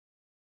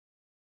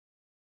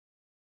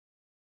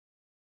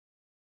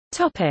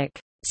Topic.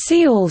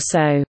 See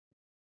also: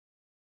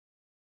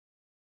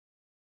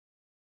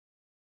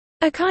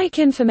 Archaic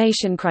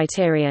information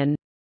criterion,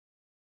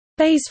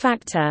 Bayes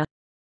factor,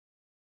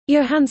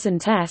 Johansen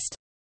test,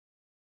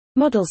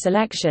 model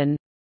selection,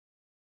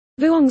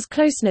 Vuong's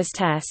closeness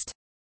test,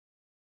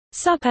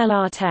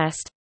 SUP-LR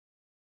test,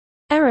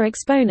 error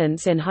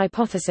exponents in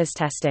hypothesis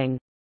testing.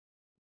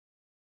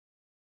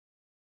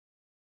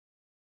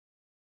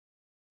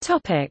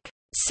 Topic.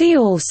 See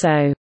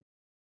also: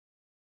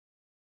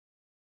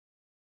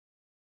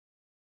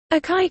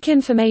 Archaic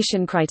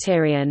information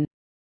criterion,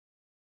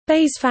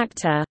 Bayes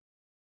factor,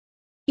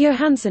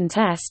 Johansen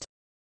test,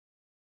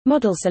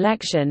 model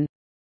selection,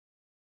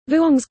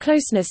 Vuong's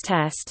closeness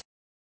test,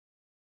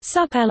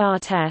 SUP-LR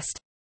test,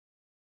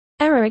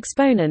 error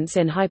exponents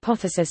in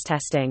hypothesis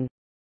testing.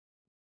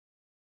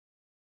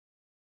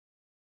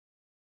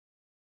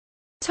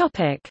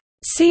 Topic.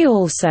 See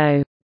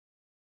also: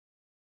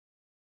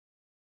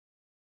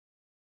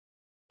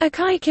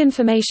 Archaic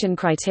information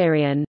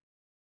criterion,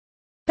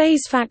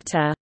 Bayes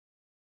factor,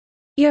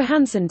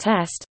 Johansen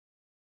test,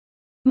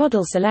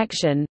 model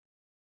selection,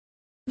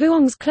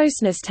 Vuong's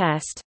closeness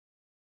test,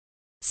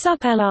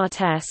 SUP-LR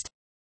test,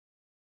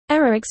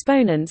 error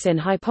exponents in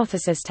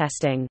hypothesis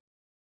testing.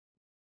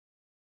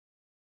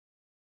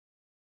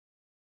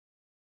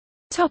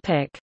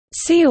 Topic.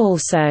 See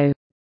also: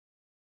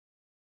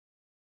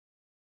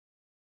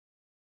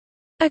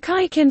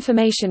 Archaic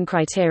information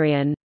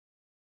criterion,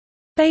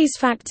 Bayes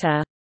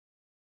factor,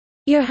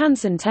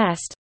 Johansen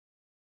test,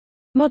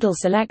 model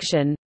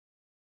selection,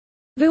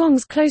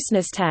 Vuong's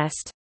closeness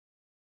test,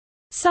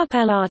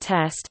 SUP-LR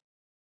test,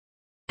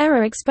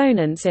 error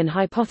exponents in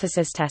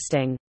hypothesis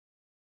testing.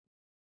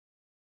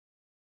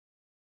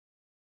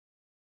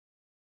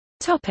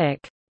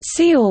 Topic.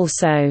 See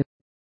also: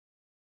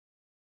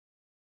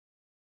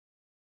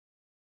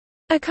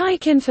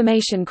 Archaic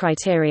information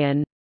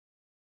criterion,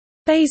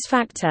 Bayes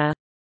factor,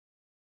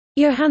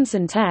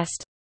 Johansen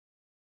test,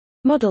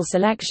 model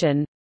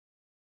selection,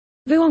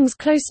 Vuong's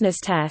closeness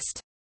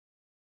test,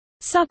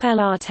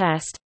 SUP-LR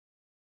test,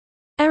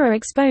 error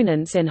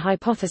exponents in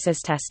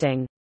hypothesis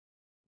testing.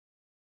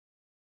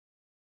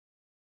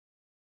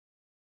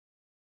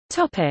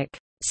 Topic.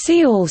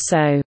 See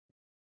also: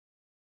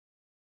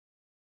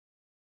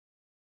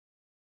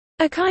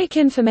 Archaic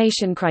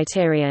information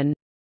criterion,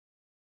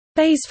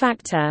 Bayes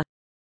factor,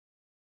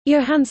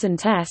 Johansen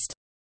test,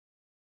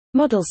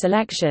 model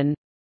selection,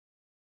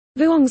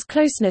 Vuong's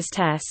closeness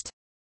test,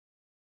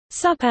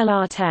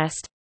 SUP-LR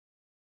test,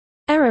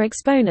 error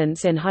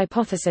exponents in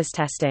hypothesis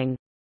testing.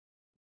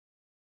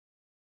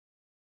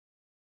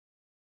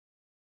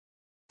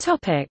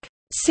 Topic.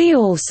 See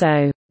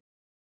also: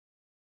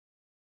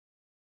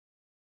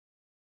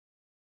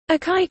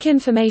 Archaic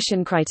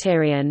information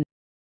criterion,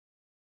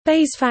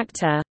 Bayes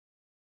factor,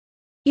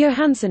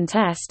 Johansen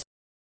test,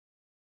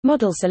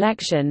 model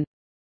selection,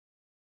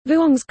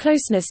 Vuong's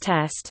closeness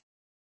test,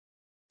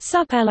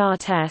 SUP-LR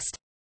test,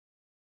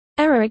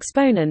 error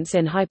exponents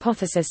in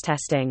hypothesis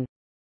testing.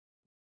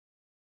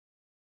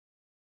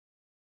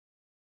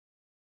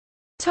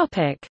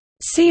 Topic.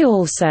 See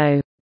also: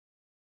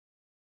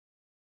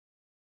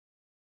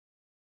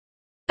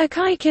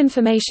 Archaic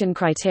information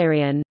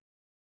criterion,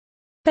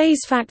 Bayes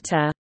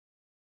factor,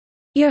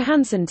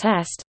 Johansen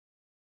test,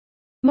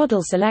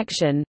 model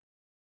selection,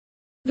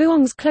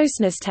 Vuong's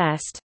closeness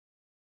test,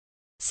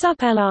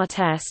 SUP-LR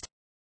test,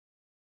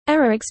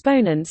 error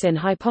exponents in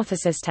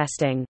hypothesis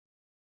testing.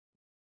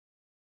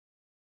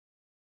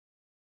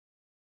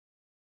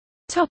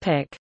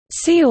 Topic.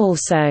 See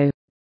also: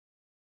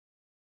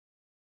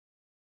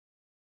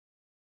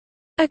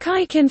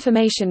 Archaic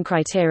information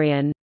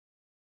criterion,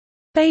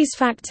 Bayes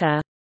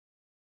factor,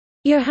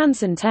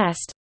 Johansen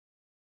test,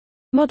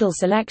 model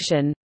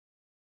selection,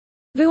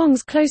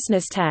 Vuong's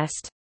closeness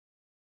test,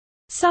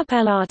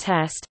 SUP-LR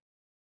test,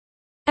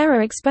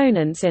 error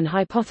exponents in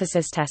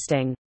hypothesis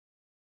testing.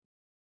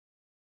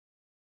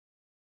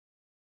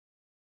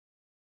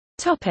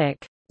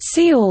 Topic.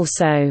 See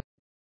also: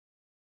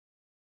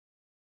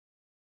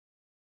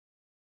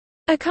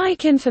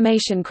 Archaic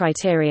information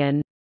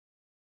criterion,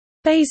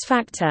 Bayes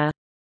factor,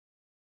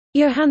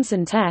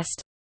 Johansen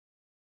test,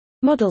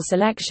 model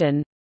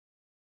selection,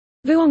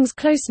 Vuong's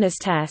closeness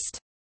test,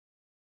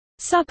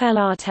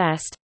 SUP-LR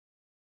test,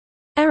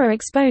 error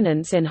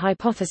exponents in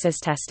hypothesis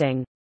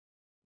testing.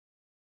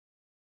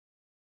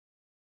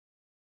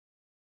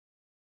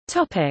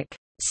 Topic.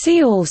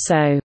 See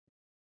also: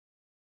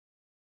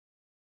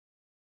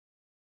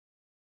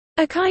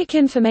 Archaic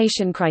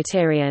information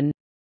criterion,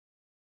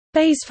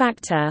 Bayes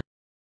factor,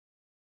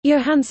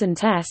 Johansen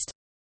test,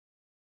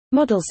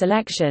 model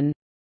selection,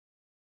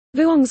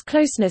 Vuong's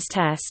closeness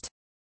test,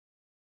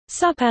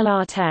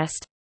 SUP-LR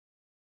test,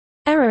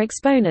 error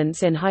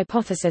exponents in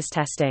hypothesis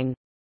testing.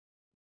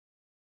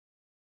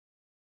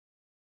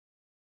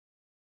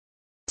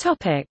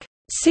 Topic.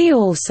 See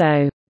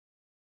also: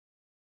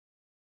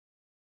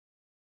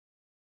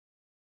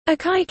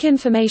 Archaic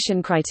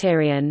information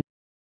criterion,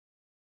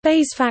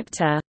 Bayes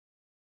factor,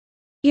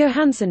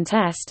 Johansen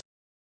test,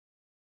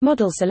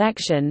 model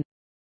selection,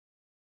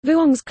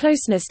 Vuong's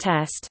closeness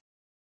test,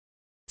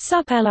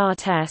 sup-LR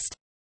test,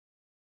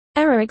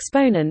 error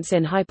exponents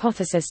in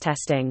hypothesis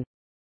testing.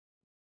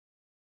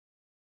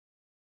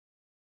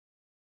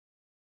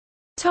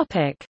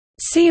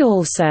 See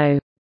also: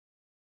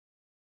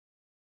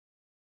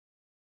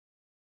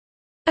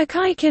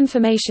 Archaic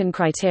information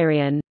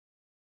criterion,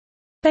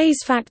 Bayes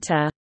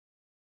factor,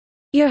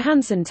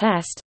 Johansen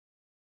test,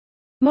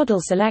 model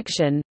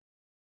selection,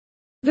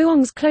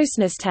 Vuong's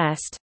closeness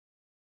test,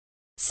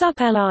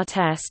 sup-LR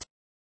test,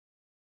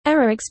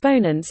 error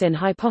exponents in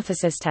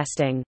hypothesis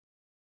testing.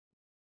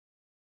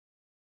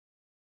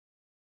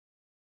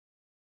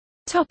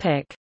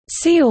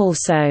 See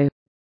also: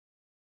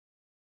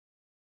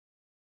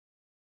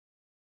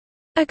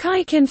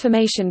 Archaic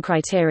information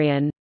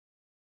criterion,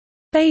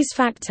 Bayes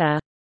factor,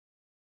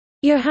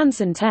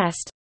 Johansen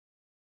test,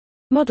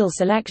 model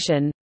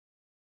selection,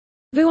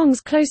 Vuong's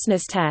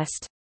closeness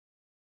test,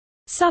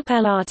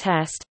 sup-LR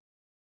test,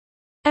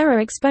 error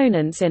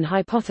exponents in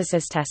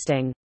hypothesis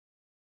testing.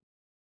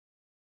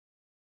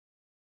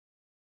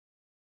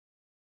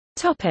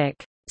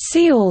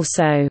 See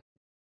also: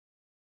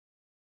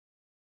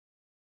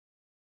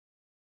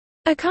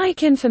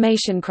 Archaic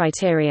information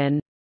criterion,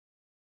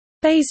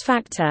 Bayes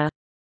factor,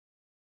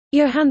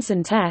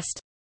 Johansen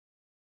test,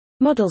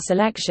 model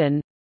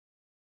selection,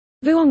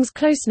 Vuong's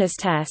closeness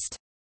test,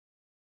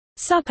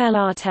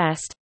 sup-LR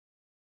test,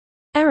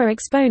 error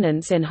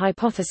exponents in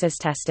hypothesis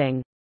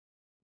testing.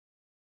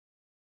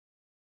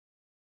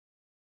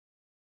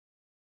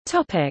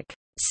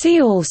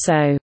 See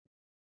also: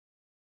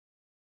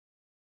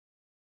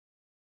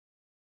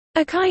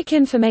 Archaic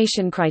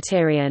information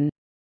criterion,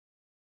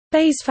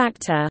 Bayes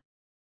factor,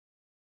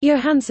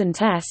 Johansen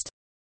test,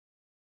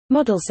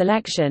 model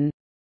selection,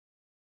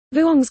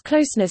 Vuong's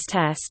closeness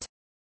test,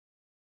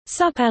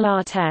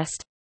 sup-LR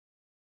test,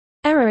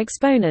 error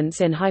exponents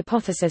in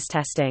hypothesis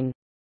testing.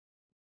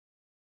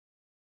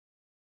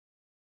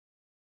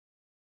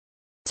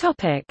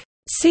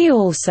 See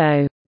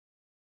also: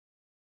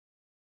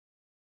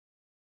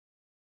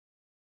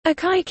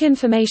 Archaic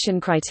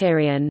information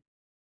criterion,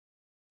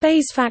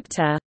 Bayes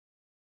factor,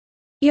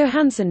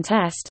 Johansen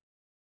test,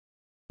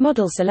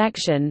 model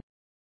selection,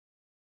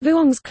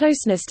 Vuong's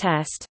closeness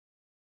test,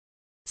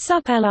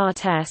 sup-LR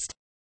test,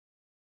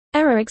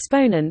 error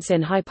exponents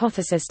in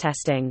hypothesis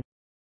testing.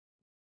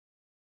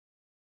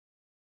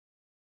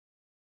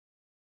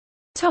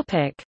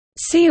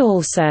 See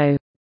also: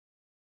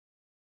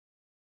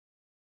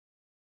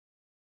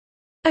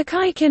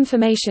 Archaic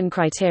information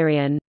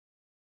criterion,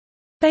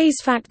 Bayes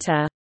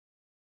factor,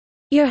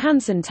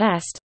 Johansen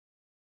test,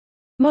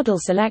 model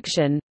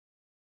selection,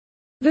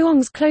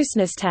 Vuong's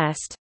closeness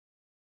test,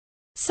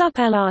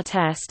 sup-LR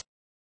test,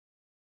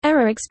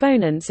 error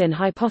exponents in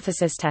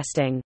hypothesis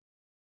testing.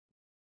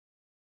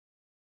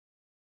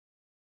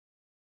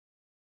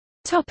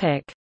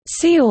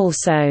 See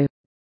also: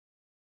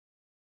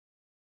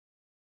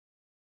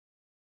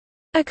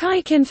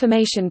 Archaic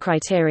information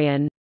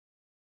criterion,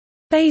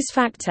 Bayes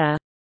factor,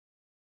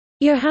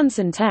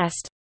 Johansen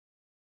test,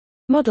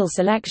 model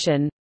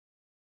selection,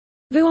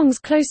 Vuong's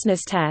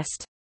closeness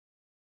test,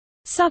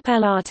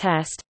 sup-LR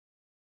test,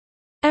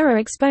 error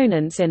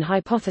exponents in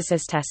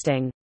hypothesis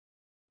testing.